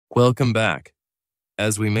Welcome back.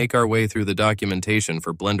 As we make our way through the documentation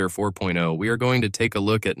for Blender 4.0, we are going to take a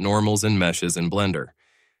look at normals and meshes in Blender.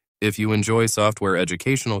 If you enjoy software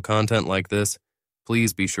educational content like this,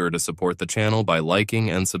 please be sure to support the channel by liking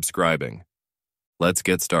and subscribing. Let's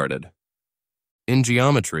get started. In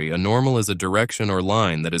geometry, a normal is a direction or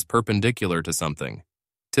line that is perpendicular to something,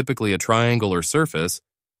 typically a triangle or surface,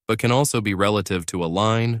 but can also be relative to a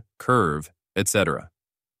line, curve, etc.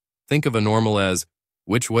 Think of a normal as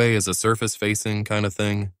which way is a surface facing kind of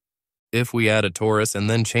thing. If we add a torus and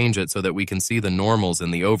then change it so that we can see the normals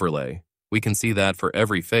in the overlay, we can see that for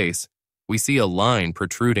every face, we see a line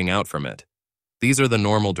protruding out from it. These are the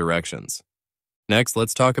normal directions. Next,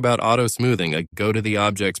 let's talk about auto smoothing. Go to the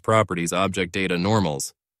object's properties, object data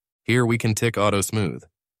normals. Here we can tick auto smooth.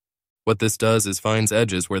 What this does is finds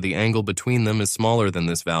edges where the angle between them is smaller than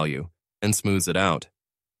this value and smooths it out.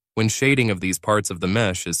 When shading of these parts of the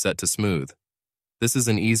mesh is set to smooth, this is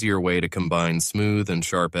an easier way to combine smooth and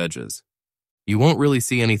sharp edges. You won't really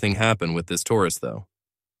see anything happen with this torus though.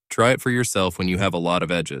 Try it for yourself when you have a lot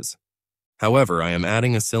of edges. However, I am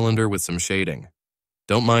adding a cylinder with some shading.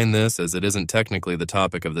 Don't mind this as it isn't technically the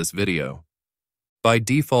topic of this video. By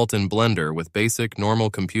default in Blender with basic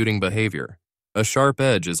normal computing behavior, a sharp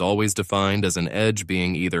edge is always defined as an edge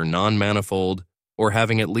being either non-manifold or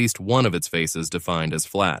having at least one of its faces defined as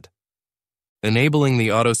flat. Enabling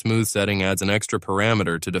the auto smooth setting adds an extra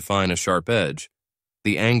parameter to define a sharp edge,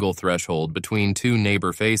 the angle threshold between two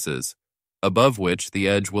neighbor faces, above which the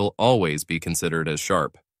edge will always be considered as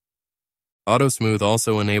sharp. Auto smooth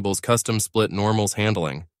also enables custom split normals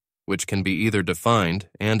handling, which can be either defined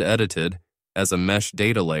and edited as a mesh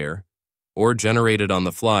data layer or generated on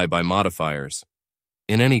the fly by modifiers.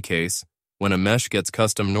 In any case, when a mesh gets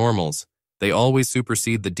custom normals, they always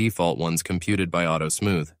supersede the default ones computed by auto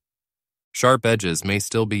smooth. Sharp edges may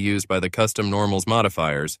still be used by the custom normals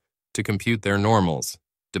modifiers to compute their normals,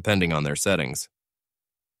 depending on their settings.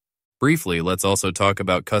 Briefly, let's also talk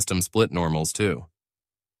about custom split normals too.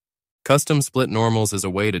 Custom split normals is a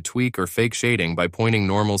way to tweak or fake shading by pointing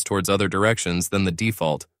normals towards other directions than the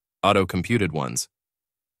default, auto-computed ones.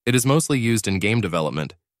 It is mostly used in game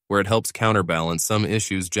development, where it helps counterbalance some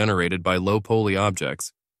issues generated by low-poly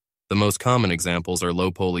objects. The most common examples are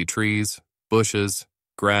low-poly trees, bushes,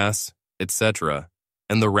 grass, etc.,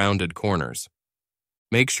 and the rounded corners.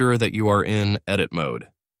 Make sure that you are in edit mode.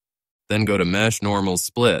 Then go to Mesh Normals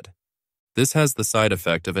Split. This has the side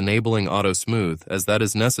effect of enabling auto smooth as that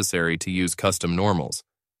is necessary to use custom normals.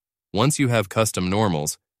 Once you have custom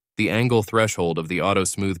normals, the angle threshold of the auto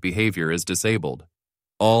smooth behavior is disabled.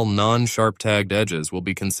 All non-sharp tagged edges will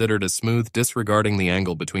be considered as smooth disregarding the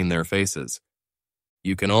angle between their faces.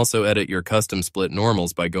 You can also edit your custom split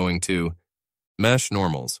normals by going to Mesh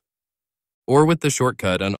Normals, or with the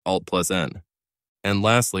shortcut on Alt+N. And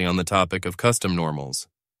lastly, on the topic of custom normals,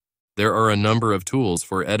 there are a number of tools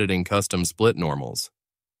for editing custom split normals.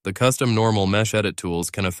 The custom normal mesh edit tools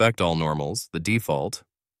can affect all normals, the default,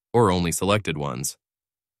 or only selected ones.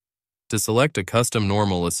 To select a custom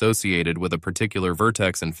normal associated with a particular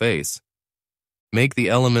vertex and face, make the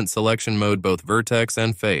element selection mode both vertex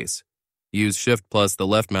and face. Use Shift plus the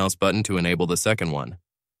left mouse button to enable the second one.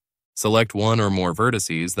 Select one or more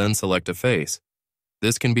vertices, then select a face.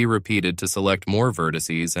 This can be repeated to select more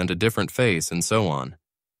vertices and a different face, and so on.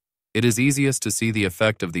 It is easiest to see the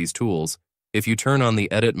effect of these tools if you turn on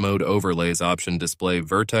the Edit Mode Overlays option. Display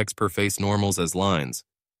vertex per face normals as lines.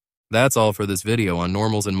 That's all for this video on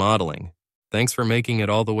normals and modeling. Thanks for making it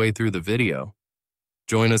all the way through the video.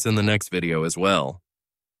 Join us in the next video as well.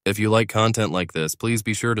 If you like content like this, please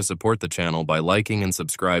be sure to support the channel by liking and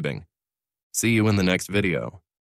subscribing. See you in the next video.